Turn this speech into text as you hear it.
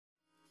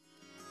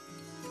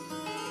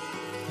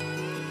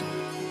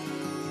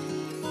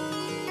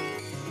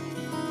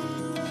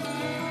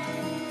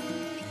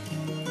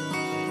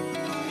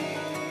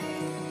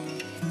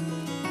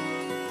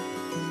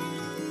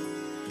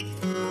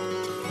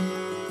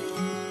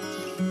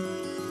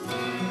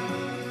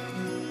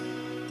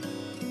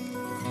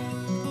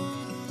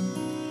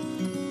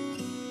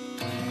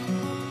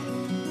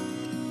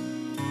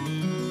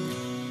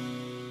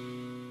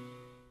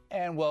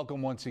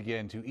welcome once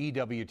again to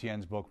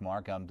EWTN's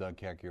Bookmark. I'm Doug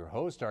Keck, your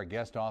host. Our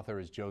guest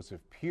author is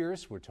Joseph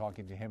Pearce. We're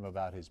talking to him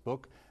about his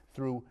book,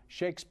 Through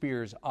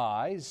Shakespeare's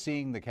Eyes,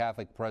 Seeing the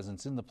Catholic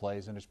Presence in the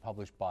Plays, and it's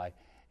published by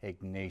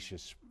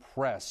Ignatius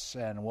Press.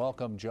 And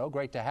welcome, Joe.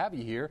 Great to have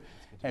you here.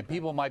 And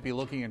people might be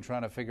looking and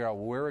trying to figure out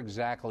where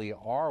exactly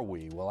are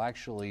we. Well,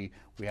 actually,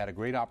 we had a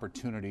great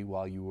opportunity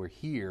while you were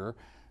here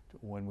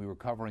when we were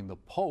covering the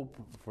Pope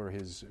for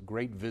his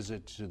great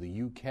visit to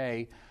the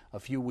UK a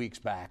few weeks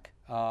back.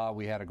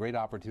 We had a great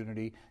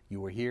opportunity.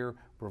 You were here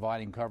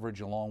providing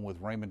coverage along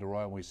with Raymond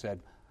DeRoy, and we said,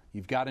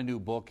 you've got a new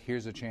book.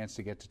 Here's a chance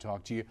to get to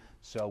talk to you.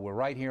 So we're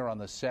right here on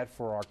the set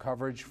for our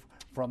coverage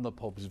from the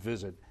Pope's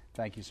visit.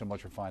 Thank you so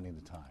much for finding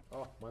the time.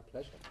 Oh, my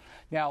pleasure.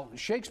 Now,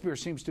 Shakespeare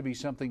seems to be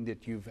something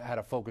that you've had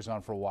a focus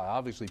on for a while.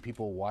 Obviously,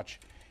 people who watch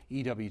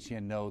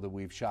EWTN know that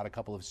we've shot a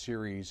couple of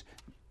series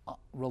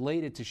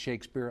related to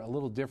Shakespeare, a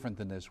little different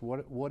than this.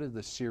 What are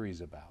the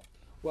series about?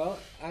 Well,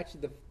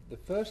 actually, the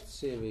first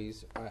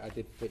series I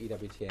did for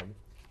EWTN,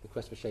 The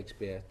Quest for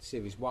Shakespeare,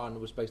 Series 1,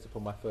 was based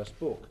upon my first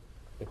book,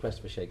 The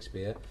Quest for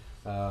Shakespeare,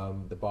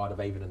 The Bard of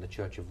Avon and the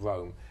Church of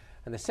Rome.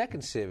 And the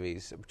second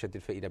series, which I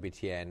did for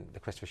EWTN, The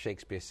Quest for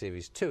Shakespeare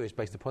Series 2, is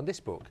based upon this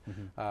book,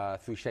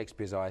 Through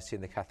Shakespeare's Eyes,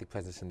 Seeing the Catholic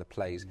Presence in the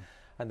Plays.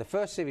 And the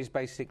first series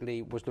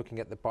basically was looking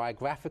at the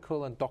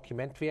biographical and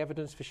documentary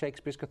evidence for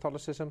Shakespeare's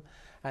Catholicism,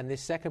 and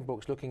this second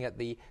book's looking at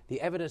the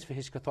evidence for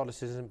his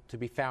Catholicism to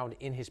be found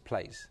in his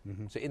plays,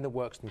 so in the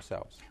works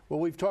themselves. Well,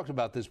 we've talked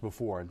about this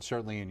before, and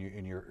certainly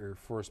in your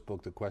first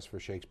book, The Quest for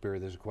Shakespeare,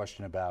 there's a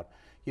question about,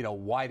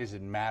 why does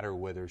it matter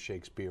whether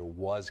Shakespeare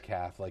was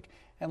Catholic?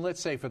 And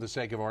let's say, for the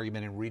sake of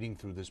argument, in reading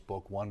through this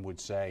book, one would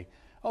say,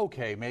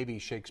 okay, maybe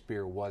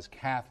Shakespeare was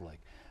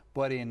Catholic.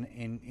 But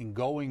in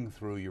going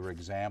through your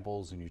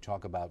examples, and you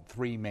talk about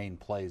three main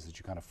plays that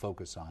you kind of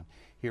focus on,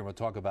 here we'll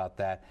talk about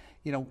that.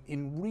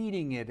 In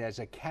reading it as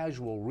a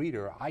casual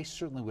reader, I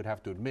certainly would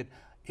have to admit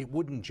it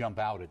wouldn't jump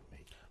out at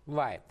me.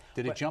 Right.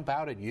 Did it jump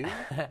out at you?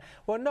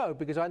 Well, no,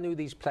 because I knew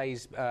these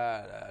plays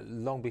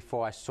long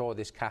before I saw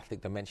this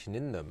Catholic dimension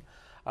in them.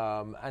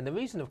 And the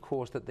reason, of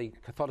course, that the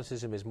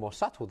Catholicism is more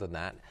subtle than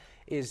that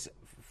is,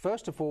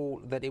 first of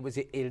all, that it was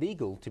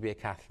illegal to be a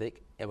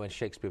Catholic when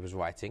Shakespeare was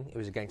writing. It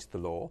was against the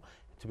law.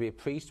 To be a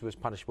priest was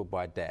punishable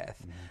by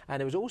death. And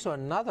there was also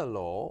another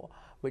law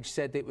which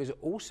said that it was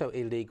also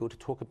illegal to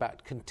talk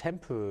about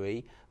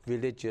contemporary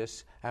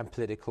religious and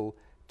political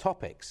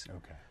topics.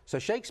 Okay. So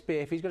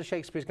Shakespeare's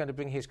going to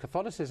bring his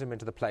Catholicism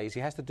into the plays, he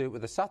has to do it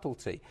with a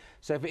subtlety.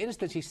 So, for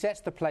instance, he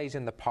sets the plays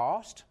in the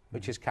past,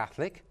 which is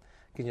Catholic.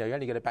 You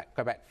only got to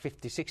go back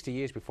 50, 60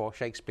 years before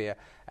Shakespeare,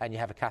 and you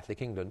have a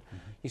Catholic England.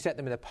 You set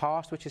them in the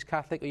past, which is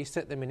Catholic, or you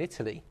set them in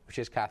Italy, which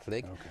is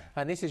Catholic. Okay.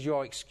 And this is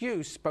your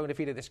excuse, bona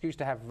fide excuse,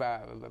 to have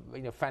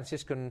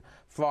Franciscan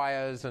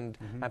friars and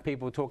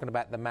people talking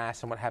about the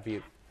Mass and what have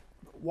you.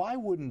 Why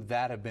wouldn't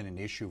that have been an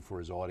issue for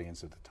his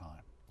audience at the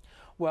time?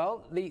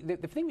 Well, the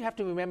thing we have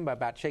to remember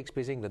about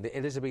Shakespeare's England, the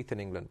Elizabethan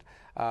England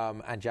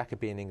and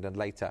Jacobean England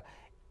later,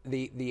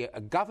 the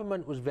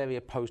government was very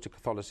opposed to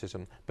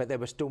Catholicism, but there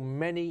were still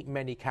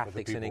many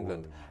Catholics in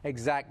England.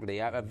 Exactly.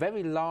 A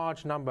very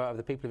large number of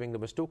the people of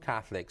England were still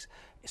Catholics,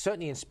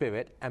 certainly in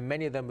spirit, and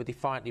many of them were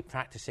defiantly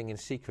practicing in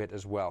secret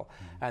as well.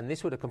 And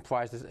this would have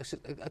comprised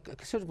a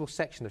considerable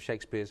section of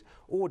Shakespeare's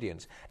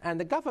audience. And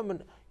the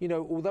government,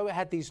 although it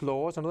had these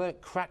laws, and although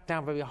it cracked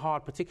down very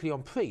hard, particularly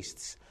on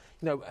priests,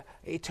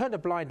 it turned a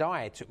blind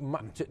eye to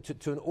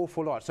an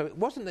awful lot. So it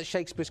wasn't that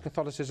Shakespeare's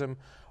Catholicism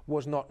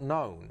was not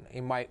known.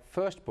 In my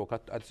first book,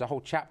 there's a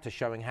whole chapter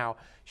showing how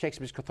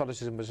Shakespeare's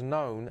Catholicism was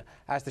known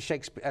as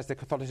the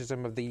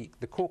Catholicism of the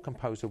court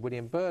composer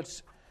William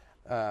Byrds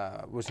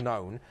was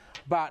known,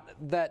 but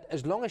that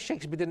as long as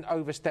Shakespeare didn't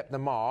overstep the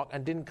mark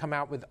and didn't come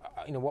out with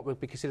what would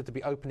be considered to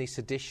be openly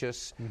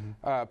seditious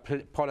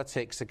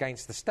politics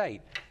against the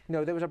state,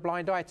 there was a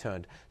blind eye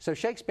turned. So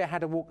Shakespeare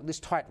had to walk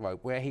this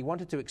tightrope where he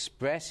wanted to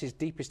express his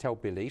deepest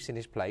held beliefs in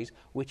his plays,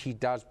 which he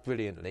does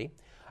brilliantly,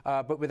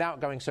 but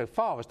without going so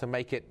far as to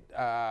make it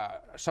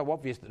so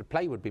obvious that the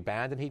play would be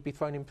banned and he'd be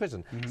thrown in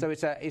prison. So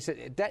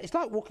it's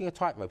like walking a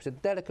tightrope. It's a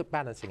delicate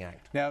balancing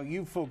act. Now,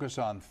 you focus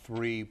on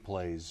three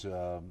plays,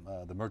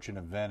 The Merchant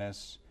of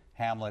Venice,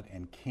 Hamlet,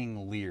 and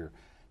King Lear.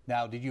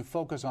 Now, did you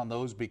focus on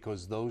those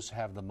because those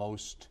have the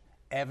most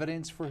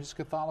evidence for his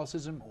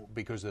Catholicism, or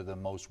because they're the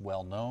most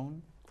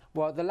well-known?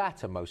 Well, the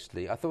latter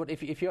mostly. I thought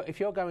if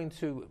you're going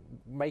to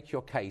make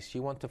your case,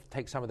 you want to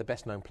take some of the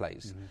best-known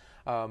plays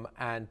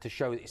and to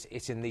show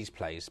it's in these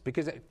plays,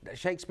 because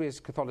Shakespeare's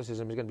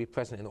Catholicism is going to be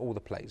present in all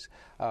the plays.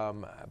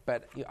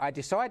 But I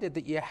decided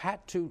that you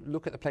had to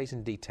look at the plays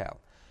in detail.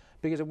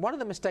 Because one of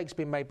the mistakes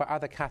being made by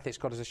other Catholic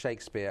scholars of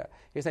Shakespeare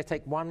is they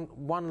take one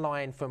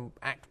line from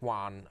Act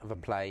 1 of a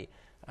play,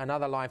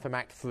 another line from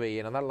Act 3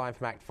 and another line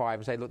from Act 5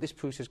 and say, look, this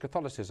proves his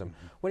Catholicism.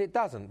 Well, it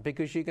doesn't,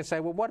 because you can say,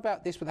 well, what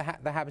about this that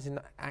happens in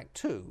Act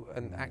 2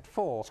 and Act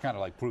 4? It's kind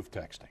of like proof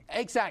texting.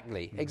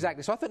 Exactly.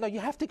 So I thought, no, you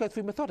have to go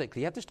through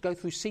methodically. You have to go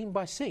through scene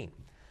by scene.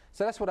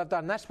 So that's what I've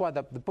done. That's why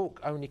the book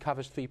only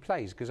covers 3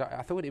 plays, because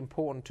I thought it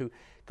important to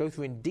go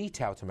through in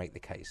detail to make the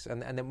case.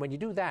 And then when you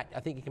do that, I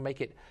think you can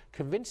make it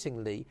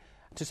convincingly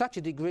to such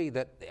a degree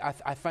that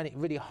I find it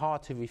really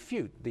hard to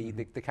refute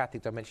the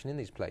Catholic dimension in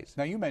these plays.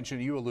 Now, you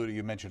mentioned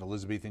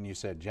Elizabethan, you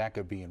said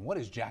Jacobean. What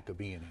is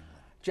Jacobean England?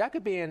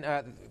 Jacobean,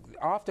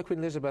 after Queen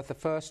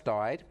Elizabeth I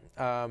died,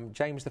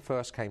 James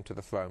I came to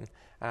the throne,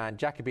 and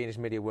Jacobean is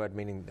merely a word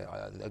meaning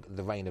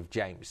the reign of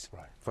James,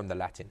 from the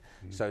Latin.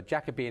 So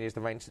Jacobean is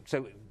the reign.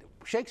 So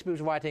Shakespeare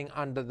was writing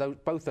under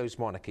both those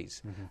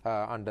monarchies.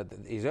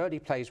 His early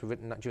plays were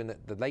written during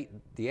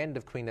the end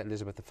of Queen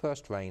Elizabeth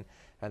I's reign,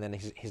 and then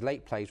his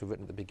late plays were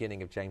written at the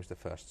beginning of James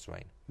I's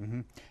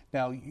reign.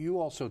 Now, you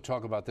also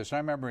talk about this. I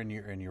remember in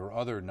your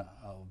other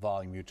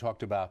volume, you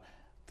talked about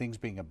things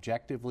being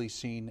objectively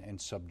seen and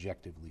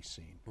subjectively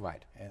seen.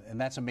 Right. And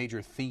that's a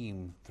major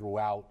theme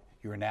throughout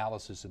your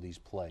analysis of these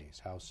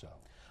plays. How so?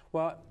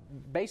 Well,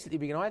 basically,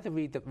 we can either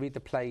read the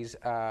plays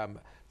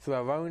through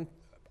our own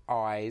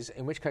eyes,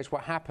 in which case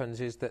what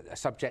happens is that,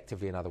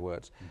 subjectively in other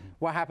words,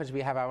 what happens,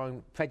 we have our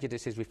own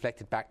prejudices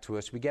reflected back to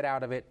us. We get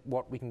out of it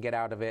what we can get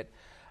out of it,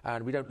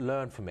 and we don't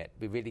learn from it.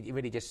 It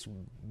really just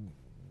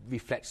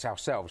reflects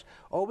ourselves.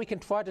 Or we can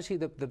try to see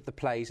the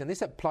plays, and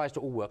this applies to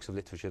all works of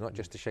literature, not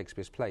just to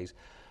Shakespeare's plays.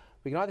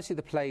 We can either see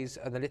the plays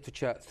and the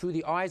literature through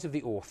the eyes of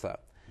the author.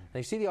 And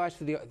you see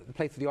the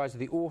play through the eyes of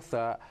the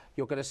author,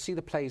 you're going to see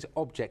the plays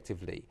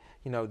objectively.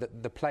 You know,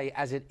 the play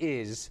as it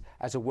is,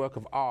 as a work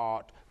of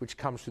art, which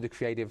comes through the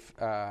creative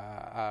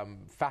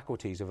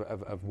faculties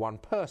of one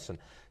person.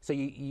 So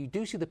you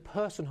do see the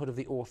personhood of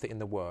the author in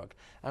the work.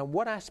 And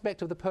what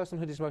aspect of the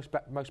personhood is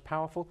most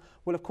powerful?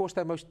 Well, of course,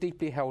 their most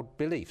deeply held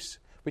beliefs,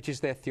 which is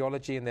their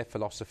theology and their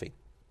philosophy.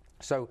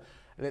 So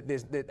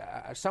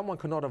someone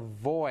cannot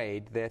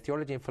avoid their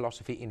theology and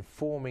philosophy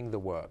informing the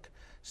work.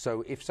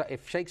 So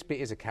if Shakespeare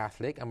is a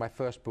Catholic, and my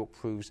first book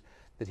proves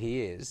that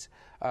he is,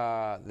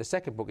 the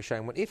second book is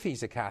showing, well, if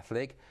he's a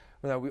Catholic,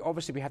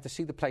 we have to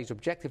see the plays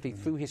objectively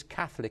through his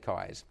Catholic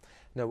eyes.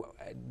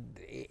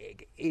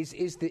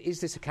 Is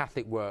this a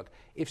Catholic work?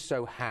 If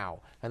so, how?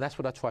 And that's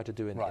what I try to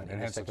do in the second book.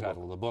 Hence the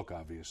title of the book,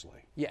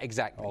 obviously. Yeah,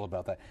 exactly. All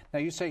about that. Now,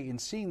 you say, in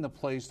seeing the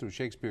plays through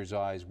Shakespeare's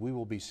eyes, we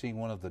will be seeing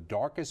one of the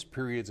darkest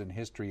periods in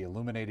history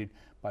illuminated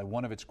by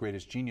one of its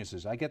greatest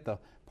geniuses. I get the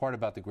part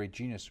about the great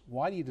genius.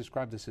 Why do you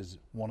describe this as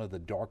one of the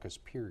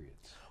darkest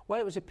periods? Well,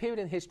 it was a period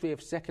in history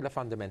of secular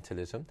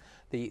fundamentalism.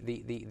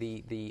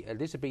 The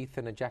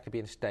Elizabethan and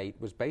Jacobean state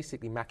was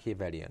basically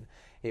Machiavellian.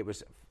 It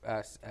was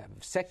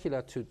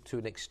secular to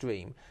an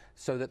extreme,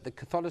 so that the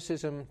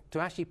Catholicism, to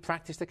actually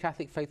practice the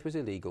Catholic faith was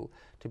illegal.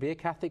 To be a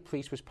Catholic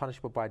priest was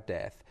punishable by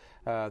death.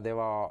 There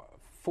are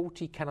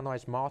 40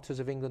 canonized martyrs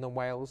of England and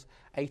Wales,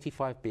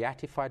 85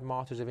 beatified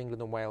martyrs of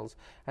England and Wales,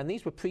 and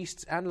these were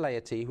priests and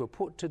laity who were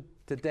put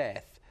to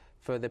death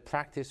for the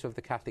practice of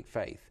the Catholic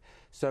faith.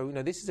 So,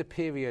 this is a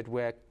period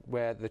where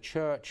the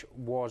Church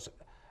was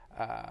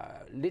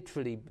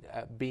literally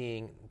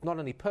being not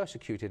only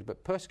persecuted,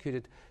 but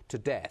persecuted to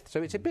death.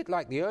 So it's a bit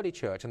like the early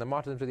Church and the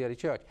martyrdoms of the early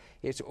Church.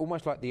 It's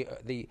almost like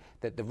the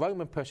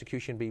Roman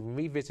persecution being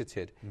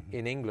revisited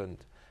in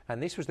England.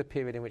 And this was the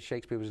period in which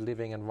Shakespeare was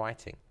living and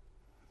writing.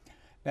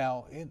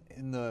 Now,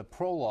 in the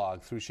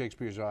prologue, Through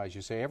Shakespeare's Eyes,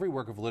 you say, every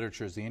work of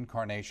literature is the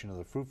incarnation of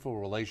the fruitful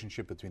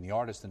relationship between the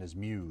artist and his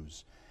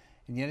muse.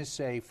 And yet you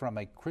say, from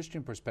a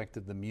Christian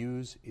perspective, the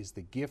muse is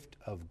the gift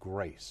of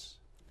grace.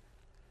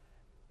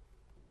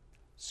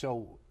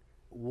 So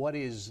what do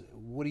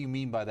you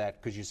mean by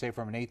that? Because you say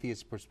from an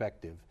atheist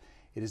perspective,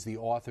 it is the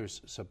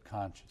author's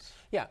subconscious.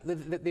 Yeah,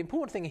 the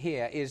important thing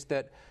here is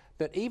that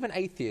even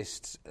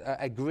atheists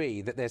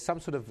agree that there's some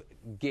sort of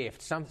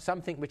gift,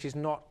 something which is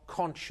not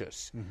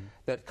conscious,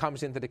 that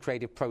comes into the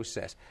creative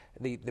process.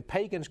 The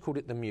pagans called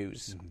it the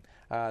muse,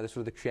 the sort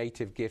of the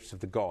creative gifts of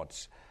the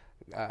gods.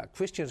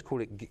 Christians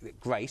call it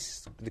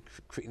grace, the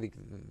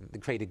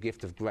creative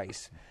gift of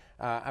grace.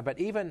 But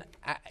even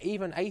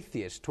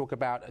atheists talk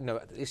about,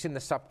 it's in the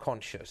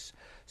subconscious.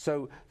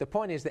 So the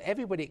point is that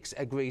everybody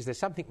agrees there's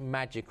something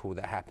magical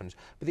that happens.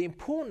 But the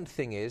important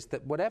thing is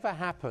that whatever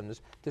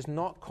happens does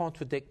not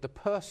contradict the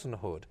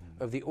personhood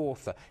of the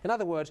author. In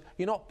other words,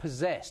 you're not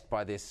possessed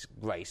by this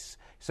grace,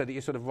 so that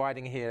you're sort of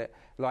writing here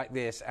like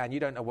this, and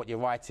you don't know what you're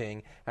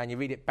writing, and you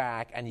read it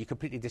back, and you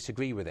completely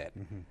disagree with it,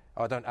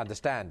 or don't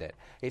understand it.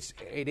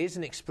 It is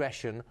an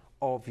expression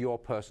of your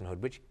personhood,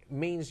 which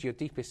means your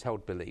deepest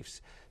held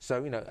beliefs.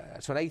 So,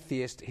 so an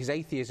atheist, his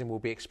atheism will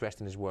be expressed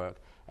in his work.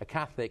 A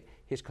Catholic,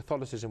 his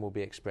Catholicism will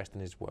be expressed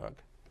in his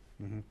work.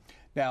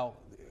 Now,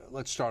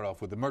 let's start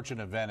off with The Merchant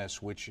of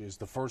Venice, which is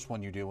the first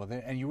one you deal with,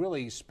 and you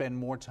really spend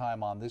more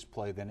time on this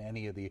play than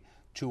any of the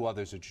two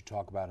others that you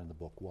talk about in the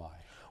book. Why?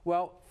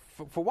 Well,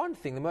 for one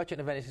thing, The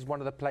Merchant of Venice is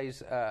one of the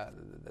plays,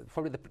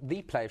 probably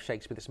the play of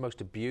Shakespeare that's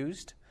most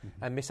abused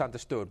and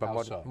misunderstood by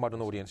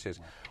modern audiences.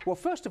 Right. Well,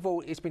 first of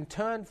all, it's been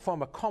turned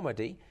from a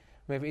comedy.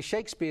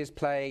 Shakespeare's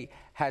play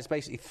has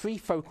basically 3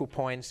 focal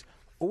points,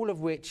 all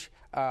of which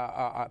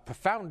are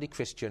profoundly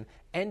Christian,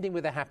 ending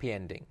with a happy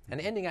ending. And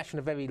ending actually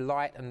on a very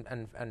light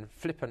and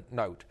flippant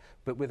note,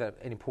 but with an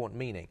important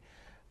meaning.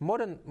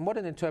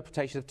 modern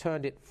interpretations have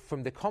turned it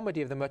from the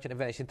comedy of the Merchant of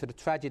Venice into the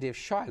tragedy of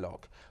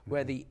Shylock,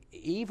 where the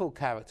evil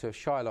character of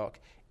Shylock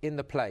in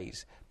the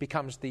plays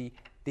becomes the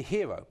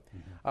hero.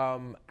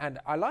 And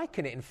I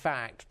liken it, in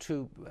fact,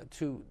 to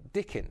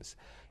Dickens.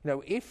 You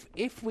know,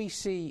 if we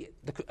see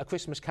A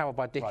Christmas Carol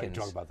by Dickens... Right,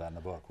 you talk about that in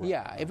the book. Right?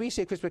 Yeah, if we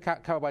see A Christmas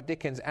Carol by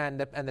Dickens and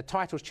the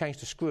title's changed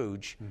to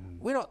Scrooge,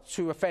 we're not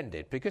too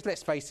offended, because,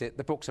 let's face it,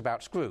 the book's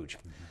about Scrooge.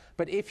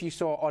 But if you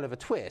saw Oliver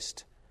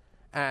Twist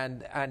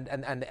and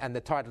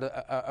the title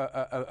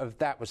of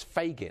that was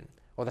Fagin,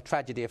 or The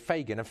Tragedy of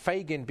Fagin, and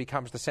Fagin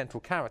becomes the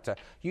central character,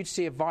 you'd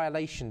see a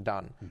violation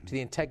done to the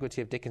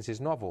integrity of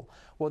Dickens's novel.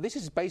 Well, this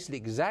is basically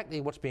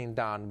exactly what's being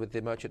done with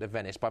The Merchant of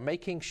Venice, by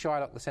making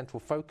Shylock the central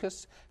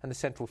focus and the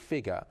central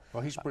figure.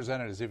 Well, he's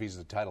presented as if he's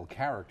the title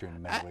character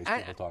in many ways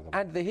people talk about.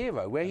 And the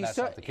hero, where he's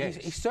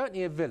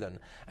certainly a villain.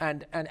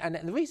 And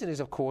the reason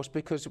is, of course,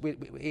 because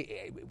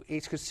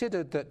it's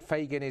considered that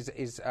Fagin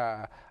is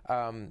a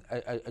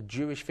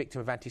Jewish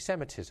victim of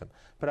anti-Semitism.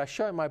 But I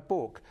show in my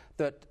book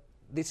that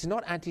this is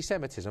not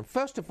anti-Semitism.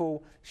 First of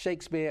all,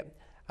 Shakespeare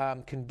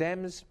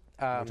condemns...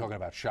 We're talking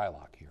about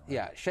Shylock here, right?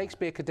 Yeah,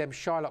 Shakespeare condemns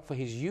Shylock for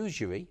his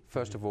usury,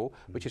 first of all,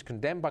 which is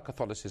condemned by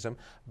Catholicism,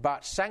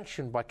 but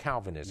sanctioned by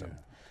Calvinism.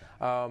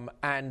 Yeah.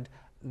 Okay.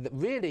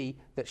 Really,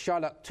 that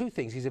Shylock, two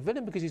things. He's a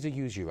villain because he's a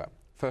usurer,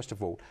 first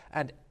of all.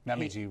 And that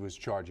means he was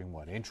charging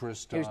what?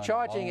 Interest? He was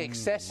charging loans,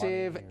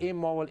 excessive, money,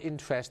 immoral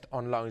interest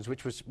on loans,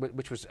 which was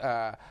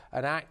an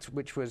act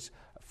which was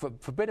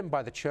forbidden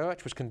by the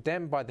Church, was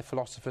condemned by the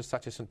philosophers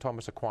such as St.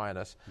 Thomas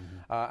Aquinas,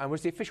 and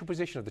was the official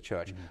position of the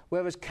Church.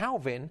 Whereas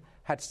Calvin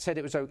had said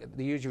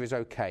the usury is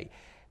okay.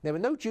 There were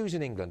no Jews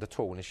in England at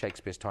all in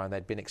Shakespeare's time.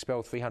 They'd been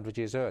expelled 300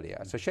 years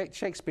earlier. So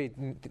Shakespeare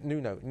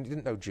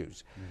didn't know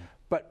Jews.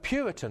 But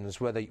Puritans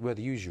were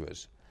the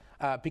usurers.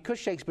 Because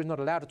Shakespeare's not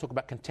allowed to talk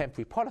about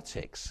contemporary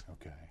politics,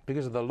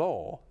 because of the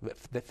law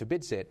that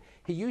forbids it,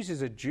 he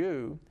uses a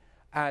Jew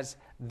as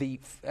the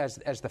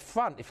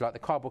front, if you like, the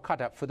cardboard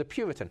cutout for the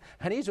Puritan.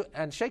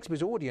 And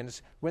Shakespeare's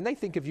audience, when they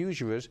think of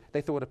usurers, they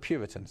thought of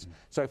Puritans.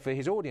 So for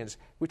his audience,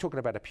 we're talking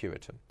about a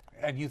Puritan.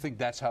 And you think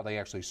that's how they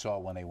actually saw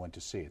it when they went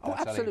to see it?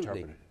 That's absolutely. How they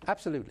interpreted it?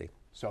 Absolutely.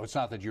 So it's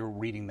not that you're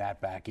reading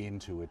that back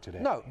into it today?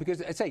 No,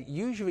 because I say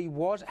usury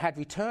had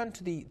returned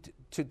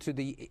to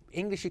the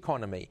English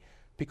economy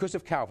because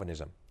of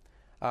Calvinism.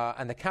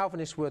 And the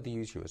Calvinists were the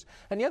usurers.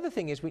 And the other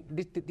thing is,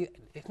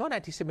 it's not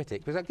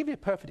anti-Semitic, because I'll give you a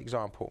perfect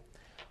example.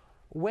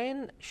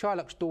 When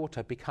Shylock's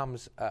daughter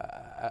becomes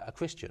a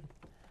Christian,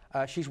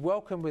 she's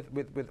welcomed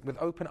with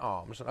open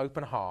arms and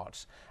open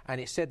hearts, and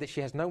it's said that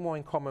she has no more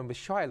in common with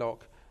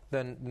Shylock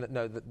than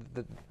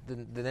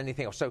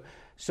anything else.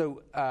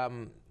 So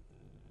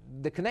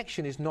the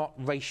connection is not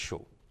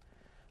racial.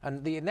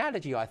 And the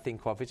analogy I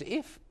think of is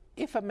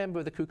if a member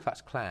of the Ku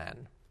Klux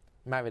Klan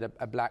married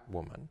a black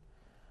woman,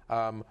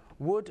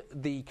 would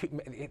the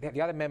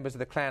other members of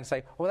the Klan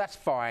say, well, that's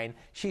fine,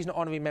 she's an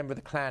honorary member of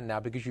the Klan now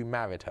because you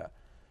married her?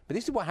 But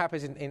this is what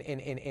happens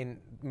in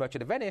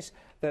Merchant of Venice,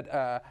 that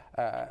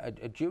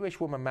a Jewish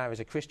woman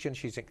marries a Christian,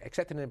 she's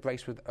accepted and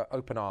embraced with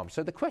open arms.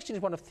 So the question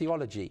is one of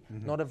theology,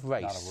 not of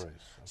race. Not of race.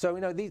 So,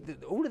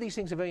 all of these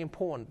things are very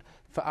important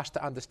for us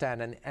to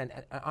understand, and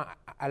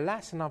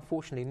alas and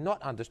unfortunately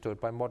not understood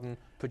by modern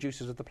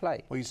producers of the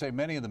play. Well, you say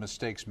many of the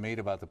mistakes made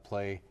about the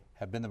play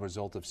have been the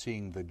result of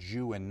seeing the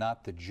Jew and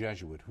not the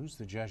Jesuit. Who's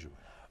the Jesuit?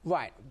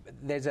 Right.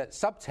 There's a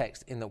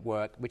subtext in the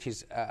work which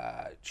is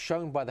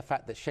shown by the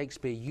fact that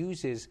Shakespeare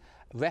uses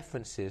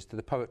references to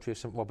the poetry of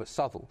St. Robert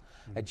Southwell,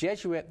 a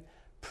Jesuit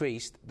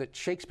priest that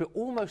Shakespeare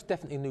almost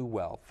definitely knew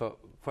well, for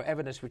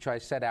evidence which I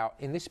set out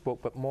in this book,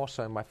 but more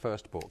so in my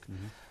first book.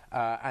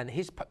 And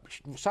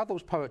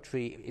Southwell's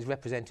poetry is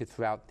represented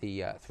throughout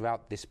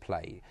this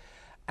play.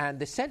 And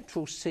the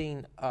central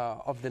scene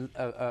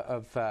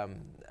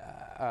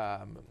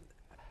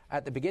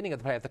at the beginning of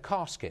the play of the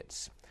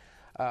caskets,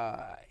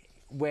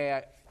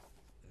 where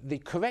the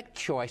correct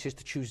choice is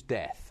to choose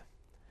death.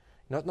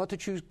 Not to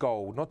choose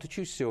gold, not to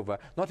choose silver,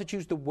 not to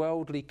choose the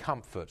worldly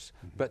comforts,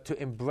 but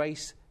to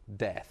embrace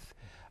death.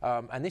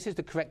 And this is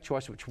the correct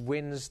choice which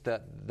wins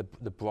the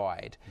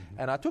bride.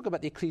 And I talk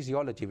about the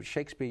ecclesiology which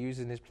Shakespeare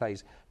uses in his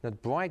plays, the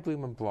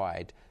bridegroom and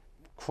bride,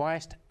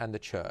 Christ and the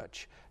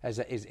church,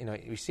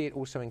 we see it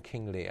also in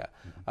King Lear.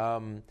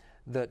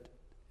 That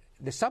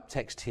the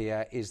subtext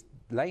here is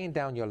laying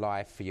down your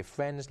life for your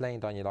friends,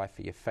 laying down your life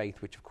for your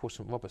faith, which of course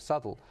St. Robert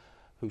Southwell,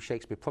 who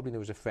Shakespeare probably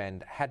knew as a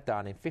friend, had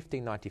done in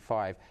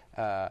 1595,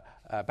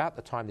 about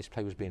the time this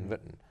play was being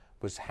written,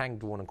 was hanged,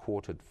 drawn and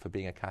quartered for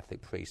being a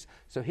Catholic priest.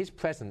 So his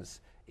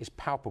presence is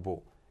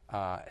palpable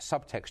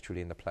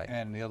subtextually in the play.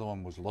 And the other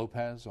one was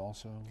Lopez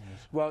also?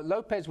 Well,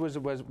 Lopez was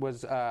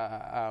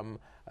a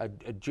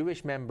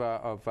Jewish member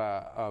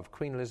of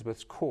Queen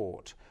Elizabeth's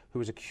court who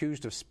was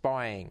accused of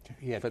spying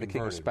for the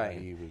King of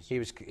Spain. Right? He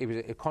was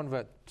a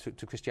convert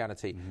to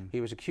Christianity.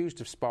 He was accused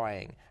of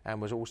spying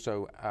and was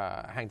also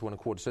hanged, drawn and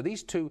quartered. So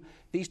these two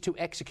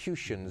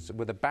executions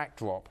were the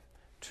backdrop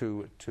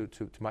to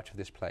much of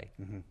this play.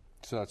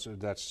 So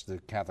that's the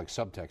Catholic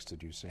subtext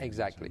that you say.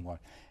 Exactly.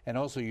 And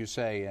also you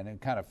say, and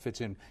it kind of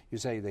fits in, you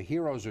say the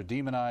heroes are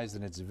demonized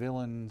and its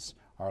villains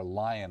are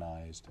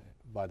lionized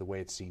by the way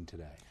it's seen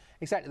today.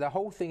 Exactly. The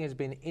whole thing has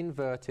been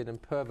inverted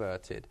and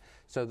perverted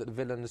so that the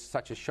villains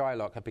such as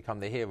Shylock have become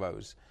the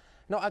heroes.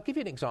 Now, I'll give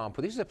you an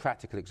example. This is a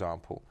practical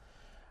example.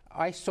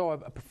 I saw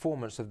a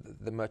performance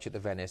of The Merchant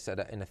of Venice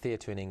in a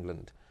theatre in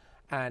England,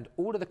 and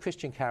all of the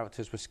Christian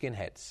characters were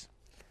skinheads.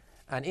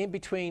 And in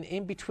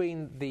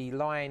between the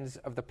lines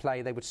of the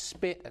play, they would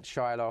spit at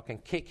Shylock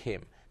and kick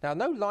him. Now,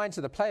 no lines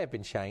of the play have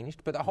been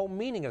changed, but the whole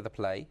meaning of the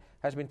play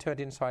has been turned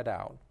inside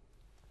out.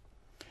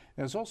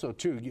 There's also,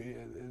 too,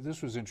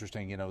 this was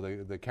interesting,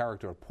 the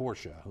character of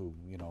Portia, who,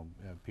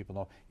 people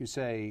know. You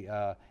say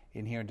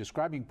in here,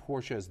 describing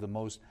Portia as the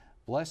most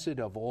blessed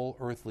of all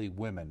earthly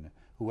women,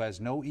 who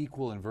has no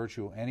equal in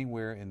virtue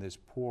anywhere in this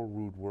poor,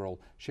 rude world.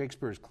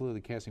 Shakespeare is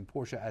clearly casting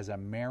Portia as a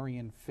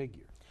Marian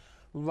figure.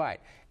 Right.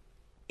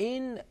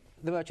 In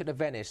The Merchant of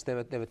Venice, there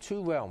are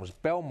two realms.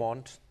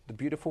 Belmont, the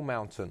beautiful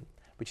mountain,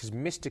 which is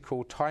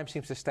mystical. Time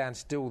seems to stand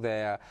still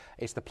there.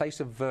 It's the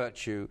place of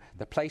virtue,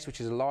 the place which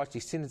is a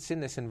largely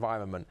sinless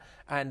environment.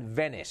 And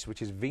Venice,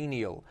 which is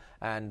venial,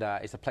 and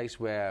it's a place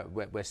where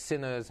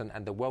sinners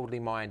and the worldly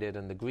minded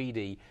and the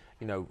greedy,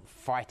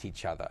 fight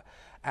each other.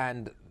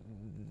 And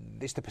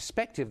it's the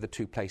perspective of the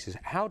two places.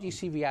 How do you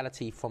see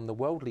reality from the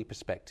worldly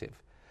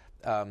perspective,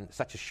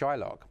 such as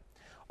Shylock?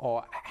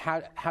 Or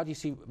how do you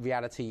see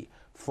reality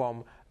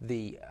from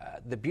the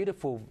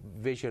beautiful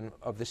vision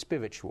of the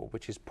spiritual,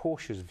 which is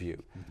Portia's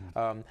view?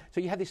 Mm-hmm.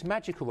 So you have this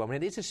magical realm,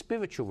 and it is a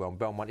spiritual realm,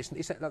 Belmont.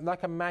 It's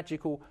like a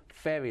magical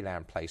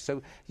fairyland place.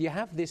 So you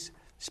have this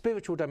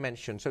spiritual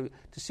dimension. So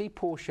to see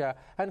Portia,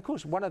 and of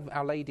course one of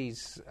Our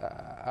Lady's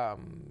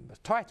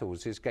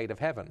titles is Gate of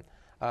Heaven.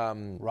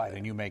 Right,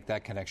 and you make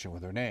that connection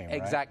with her name,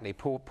 exactly.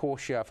 Right?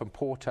 Portia from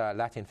porta,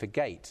 Latin for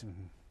gate.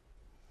 Mm-hmm.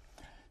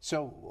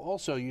 So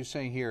also you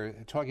say here,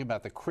 talking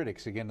about the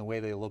critics, again, the way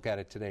they look at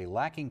it today,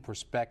 lacking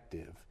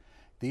perspective,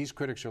 these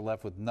critics are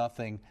left with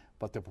nothing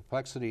but the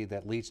perplexity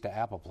that leads to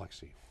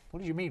apoplexy.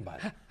 What do you mean by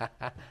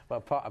that?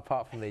 Well,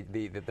 apart from the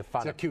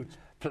fun. It's a cute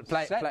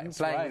sentence,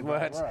 playing right,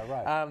 words.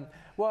 Right.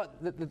 Well,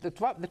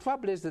 the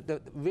trouble is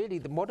that really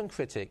the modern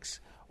critics,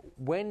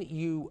 when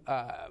you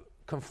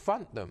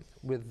confront them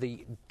with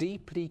the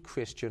deeply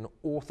Christian,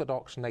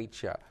 orthodox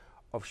nature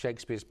of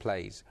Shakespeare's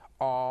plays,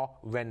 are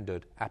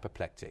rendered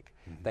apoplectic.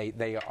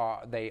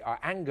 Mm-hmm. They are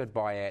angered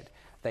by it.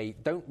 They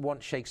don't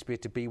want Shakespeare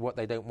to be what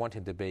they don't want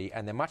him to be,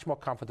 and they're much more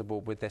comfortable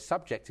with their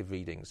subjective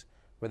readings,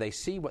 where they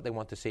see what they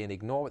want to see and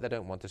ignore what they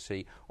don't want to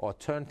see, or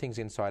turn things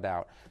inside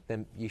out.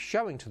 Then you're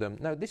showing to them,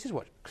 no, this is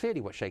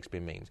clearly what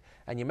Shakespeare means,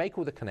 and you make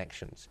all the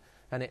connections.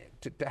 And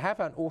to have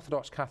an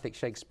Orthodox Catholic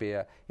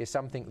Shakespeare is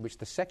something which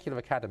the secular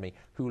academy,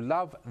 who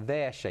love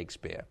their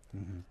Shakespeare,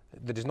 mm-hmm.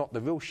 that is not the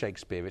real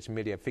Shakespeare, it's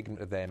merely a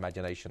figment of their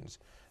imaginations.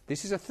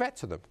 This is a threat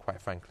to them, quite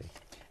frankly.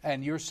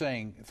 And you're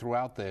saying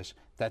throughout this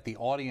that the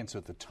audience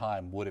at the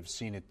time would have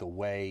seen it the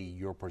way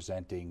you're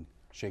presenting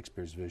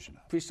Shakespeare's vision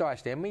of.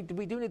 Precisely, and we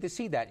do need to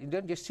see that. You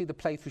don't just see the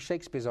play through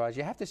Shakespeare's eyes,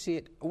 you have to see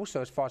it also,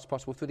 as far as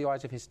possible, through the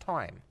eyes of his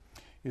time.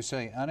 You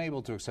say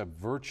unable to accept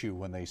virtue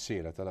when they see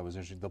it. I thought that was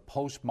interesting. The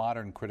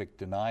postmodern critic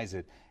denies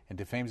it and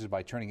defames it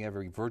by turning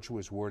every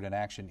virtuous word and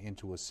action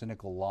into a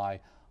cynical lie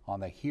on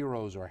the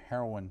hero's or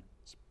heroine's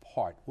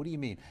part. What do you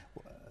mean?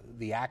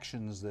 The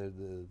actions,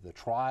 the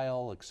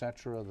trial,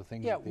 etc., the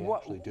things that they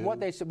actually do? What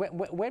they say,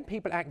 when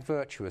people act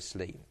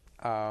virtuously,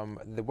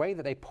 the way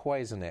that they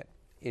poison it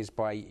is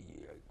by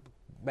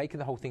making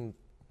the whole thing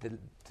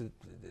to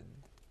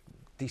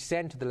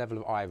descend to the level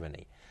of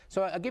irony.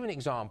 So I'll give an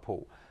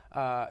example.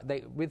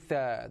 With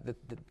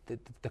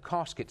the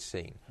casket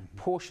scene, mm-hmm.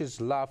 Portia's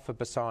love for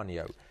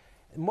Bassanio.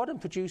 Modern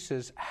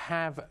producers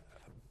have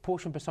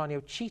Portia and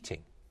Bassanio cheating.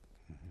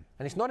 Mm-hmm.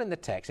 And it's not in the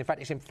text. In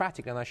fact, it's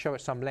emphatic, and I show it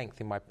some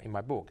length in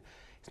my book.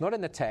 It's not in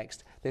the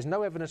text. There's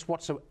no evidence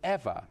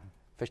whatsoever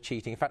for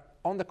cheating. In fact,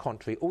 on the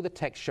contrary, all the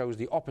text shows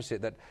the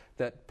opposite,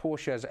 that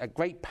Portia's at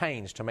great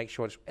pains to make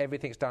sure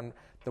everything's done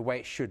the way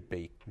it should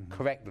be, mm-hmm.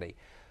 correctly.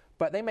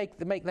 But they make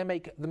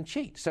them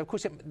cheat. So, of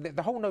course,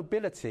 the whole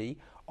nobility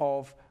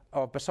of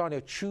Bassanio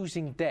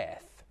choosing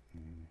death,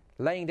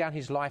 laying down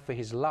his life for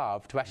his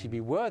love, to actually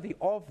be worthy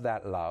of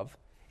that love,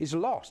 is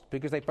lost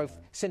because they both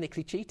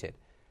cynically cheated.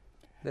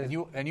 And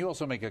you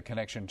also make a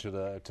connection to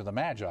the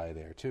Magi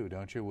there too,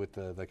 don't you? With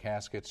the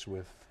caskets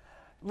with.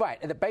 Right,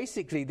 and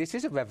basically this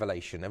is a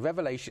revelation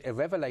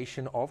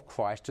of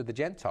Christ to the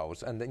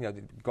Gentiles,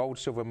 and gold,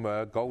 silver,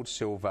 myrrh. Gold,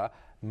 silver,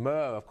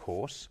 myrrh, of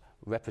course,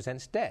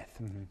 represents death.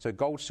 Mm-hmm. So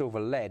gold, silver,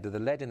 lead. The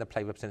lead in the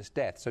play represents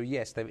death. So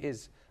yes, there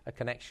is a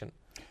connection.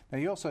 Now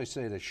you also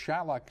say that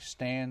Shylock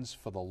stands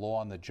for the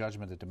law and the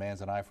judgment that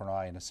demands an eye for an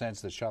eye. In a sense,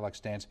 that Shylock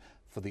stands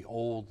for the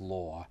old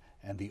law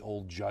and the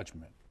old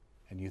judgment.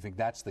 And you think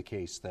that's the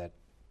case that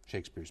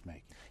Shakespeare's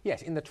making?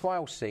 Yes, in the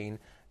trial scene,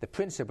 the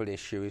principal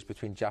issue is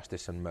between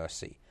justice and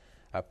mercy.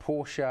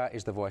 Portia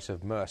is the voice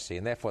of mercy,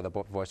 and therefore the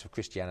voice of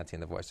Christianity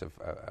and the voice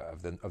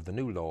of the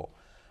new law.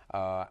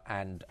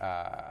 And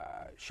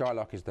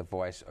Shylock is the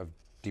voice of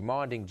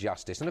demanding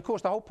justice. And of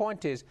course, the whole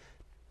point is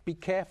be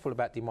careful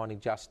about demanding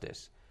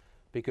justice.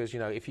 Because,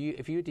 if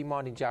you're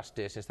demanding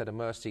justice instead of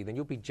mercy, then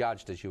you'll be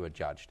judged as you are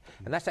judged.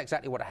 And that's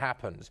exactly what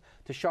happens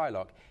to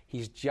Shylock.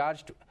 He's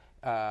judged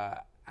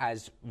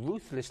as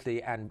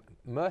ruthlessly and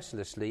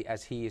mercilessly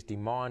as he is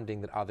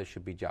demanding that others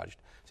should be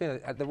judged.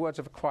 So, the words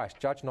of Christ,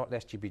 judge not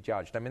lest you be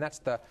judged. I mean, that's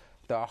the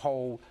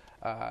whole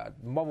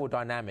moral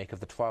dynamic of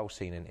the trial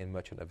scene in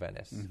Merchant of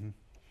Venice. Mm-hmm.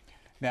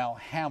 Now,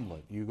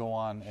 Hamlet, you go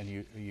on and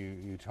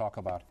you talk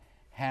about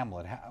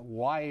Hamlet.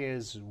 Why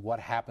is what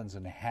happens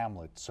in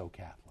Hamlet so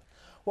Catholic?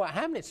 Well,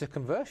 Hamlet's a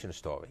conversion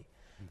story.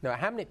 Now,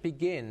 Hamlet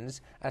begins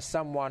as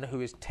someone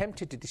who is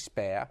tempted to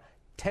despair,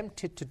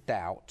 tempted to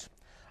doubt,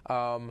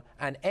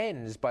 and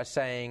ends by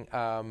saying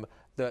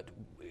that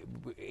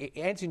it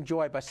ends in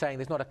joy by saying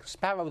there's not a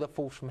sparrow that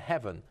falls from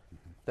heaven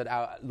that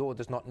our Lord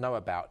does not know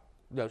about,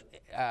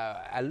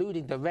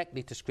 alluding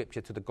directly to Scripture,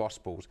 to the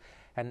Gospels,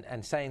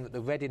 and saying that the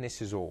readiness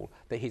is all,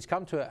 that he's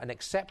come to an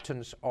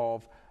acceptance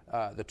of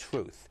the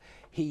truth.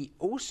 He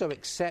also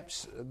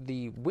accepts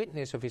the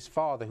witness of his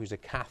father, who's a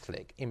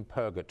Catholic, in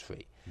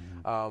purgatory.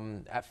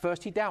 At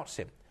first he doubts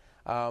him,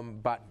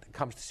 but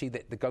comes to see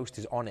that the ghost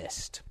is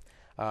honest.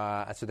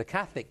 And so the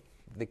Catholic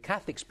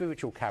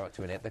spiritual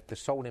character in it, the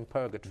soul in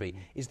purgatory,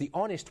 is the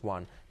honest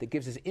one that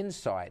gives us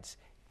insights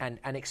and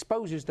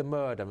exposes the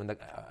murder.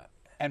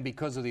 And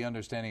because of the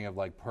understanding of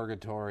like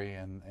purgatory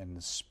and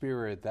the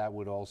spirit, that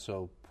would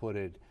also put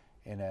it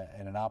in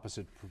an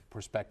opposite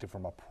perspective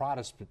from a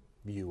Protestant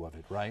view of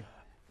it, right?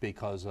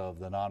 Because of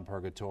the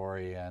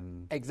non-purgatory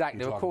and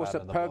exactly. Of course,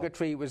 that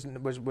purgatory was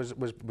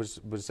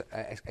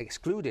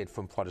excluded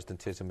from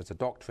Protestantism as a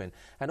doctrine,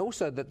 and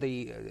also that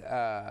the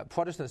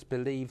Protestants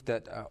believed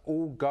that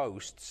all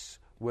ghosts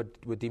were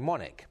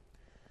demonic,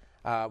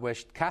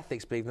 whereas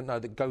Catholics believe that no,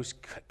 that ghosts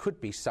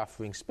could be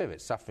suffering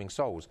spirits, suffering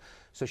souls.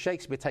 So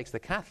Shakespeare takes the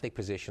Catholic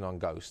position on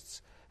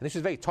ghosts. And this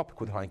was very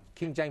topical at the time.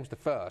 King James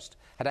I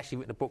had actually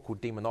written a book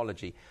called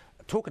Demonology,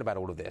 talking about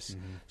all of this.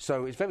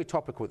 So it's very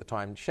topical at the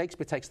time.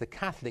 Shakespeare takes the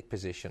Catholic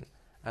position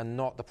and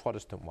not the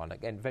Protestant one,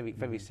 again, very,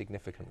 very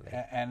significantly.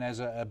 And as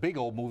a big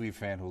old movie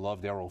fan who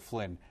loved Errol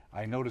Flynn,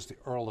 I noticed the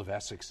Earl of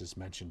Essex is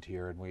mentioned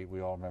here, and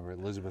we all remember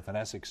Elizabeth and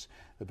Essex,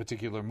 the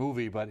particular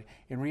movie, but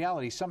in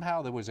reality,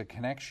 somehow there was a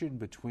connection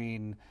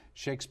between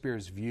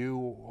Shakespeare's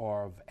view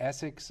of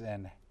Essex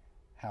and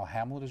how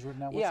Hamlet is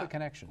written out? What's the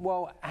connection?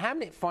 Well,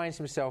 Hamlet finds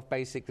himself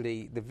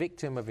basically the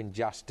victim of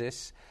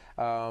injustice.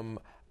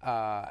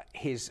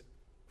 His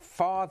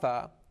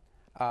father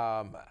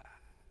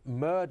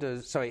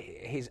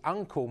his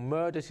uncle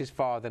murders his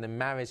father and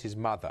marries his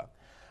mother.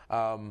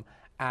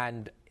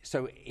 And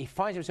so he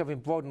finds himself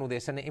embroiled in all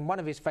this. And in one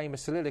of his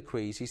famous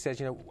soliloquies, he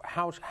says,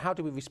 how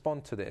do we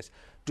respond to this?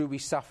 Do we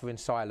suffer in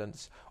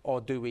silence,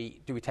 or do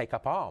we take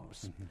up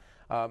arms?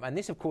 And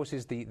this, of course,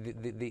 is the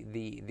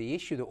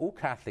issue that all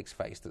Catholics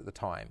faced at the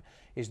time,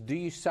 is do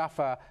you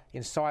suffer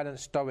in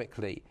silence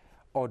stoically,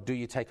 or do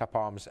you take up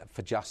arms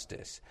for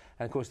justice?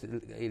 And, of course,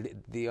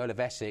 the Earl of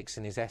Essex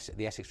and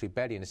the Essex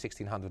Rebellion in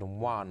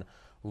 1601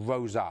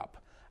 rose up.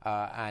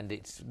 And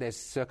there's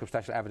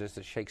circumstantial evidence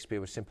that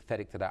Shakespeare was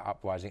sympathetic to that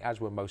uprising, as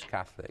were most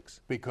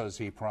Catholics. Because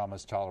he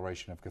promised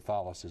toleration of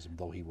Catholicism,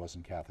 though he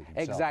wasn't Catholic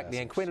himself. Exactly,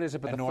 Essex. And Queen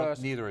Elizabeth I...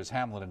 Neither is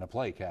Hamlet in a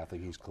play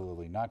Catholic. He's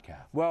clearly not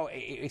Catholic. Well,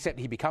 except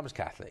he becomes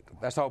Catholic.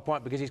 That's the whole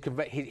point, because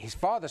his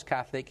father's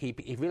Catholic.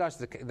 He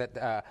realises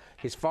that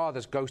his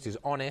father's ghost is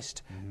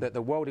honest, that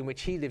the world in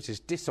which he lives is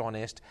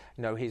dishonest.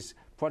 His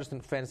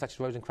Protestant friends such as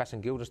Rosencrantz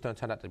and Guildenstern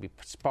turned out to be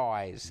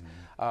spies.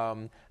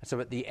 So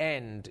at the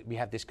end, we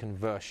have this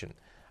conversion.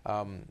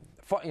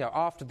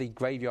 After the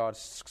graveyard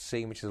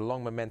scene, which is a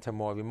long memento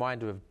mori, a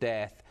reminder of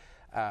death,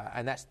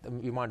 and that's a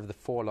reminder of the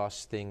four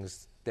lost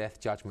things: death,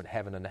 judgment,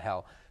 heaven, and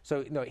hell.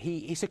 So,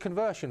 he's a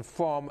conversion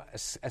from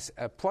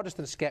a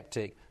Protestant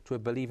skeptic to a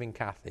believing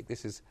Catholic.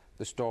 This is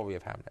the story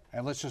of Hamlet.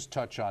 And let's just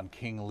touch on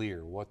King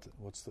Lear.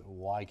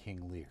 Why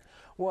King Lear?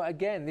 Well,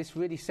 again, this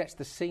really sets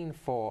the scene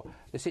for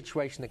the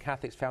situation that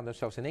Catholics found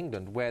themselves in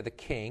England, where the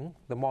king,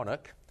 the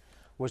monarch,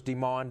 was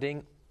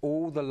demanding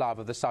all the love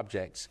of the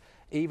subjects,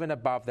 even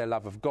above their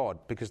love of God,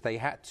 because they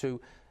had to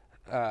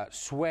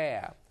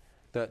swear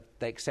that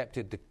they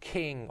accepted the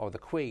king or the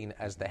queen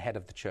as the head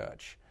of the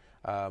church.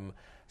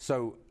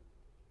 So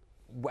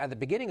at the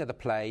beginning of the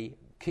play,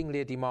 King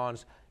Lear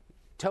demands,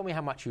 tell me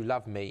how much you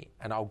love me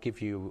and I'll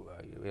give you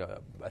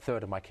a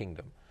third of my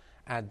kingdom.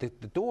 And the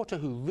daughter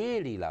who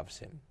really loves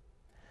him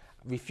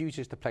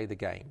refuses to play the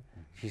game.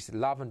 She says,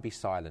 love and be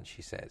silent,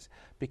 she says.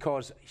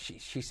 Because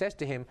she says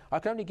to him, I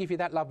can only give you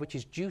that love which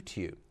is due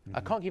to you.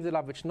 I can't give you the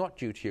love which is not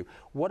due to you.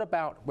 What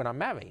about when I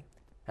marry?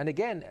 And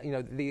again,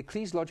 the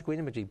ecclesiological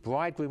imagery,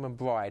 bridegroom and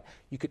bride,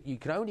 you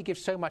can only give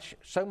so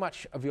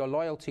much of your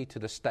loyalty to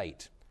the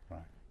state.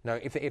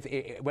 Right.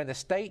 If when the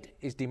state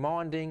is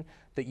demanding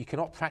that you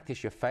cannot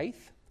practice your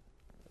faith,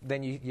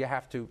 then you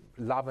have to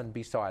love and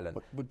be silent.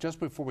 But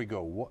just before we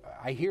go,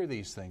 I hear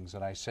these things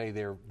and I say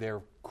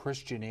they're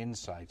Christian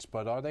insights,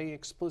 but are they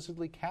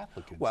explicitly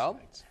Catholic insights? Well,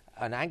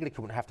 an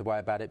Anglican wouldn't have to worry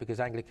about it because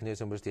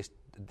Anglicanism was the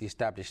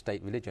established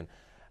state religion.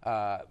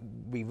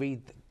 We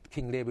read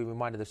King Lear, we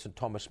reminded of St.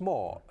 Thomas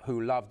More,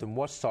 who loved and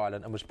was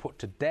silent and was put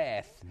to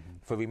death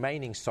for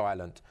remaining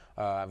silent,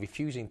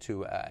 refusing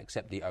to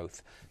accept the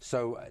oath.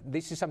 So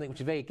this is something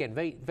which is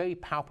very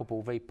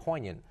palpable, very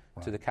poignant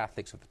to the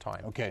Catholics of the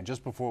time. Okay, and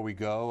just before we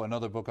go,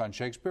 another book on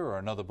Shakespeare or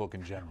another book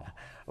in general?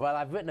 Well,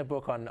 I've written a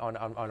book on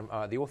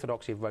the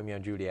orthodoxy of Romeo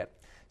and Juliet.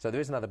 So there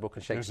is another book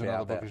on Shakespeare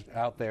out there. There's another book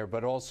out there,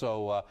 but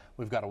also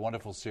we've got a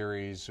wonderful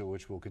series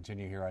which will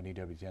continue here on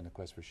EWTN, The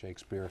Quest for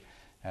Shakespeare,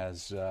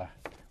 as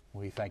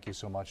we thank you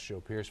so much,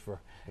 Joe Pearce, for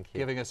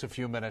giving us a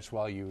few minutes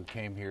while you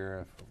came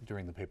here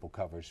during the papal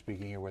coverage.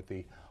 Speaking here with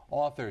the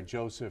author,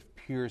 Joseph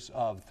Pearce,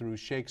 of Through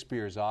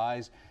Shakespeare's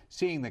Eyes,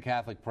 Seeing the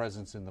Catholic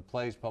Presence in the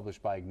Plays,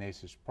 published by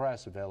Ignatius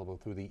Press, available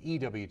through the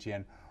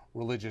EWTN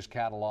Religious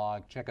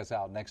Catalog. Check us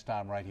out next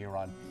time right here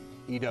on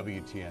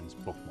EWTN's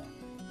Bookmark.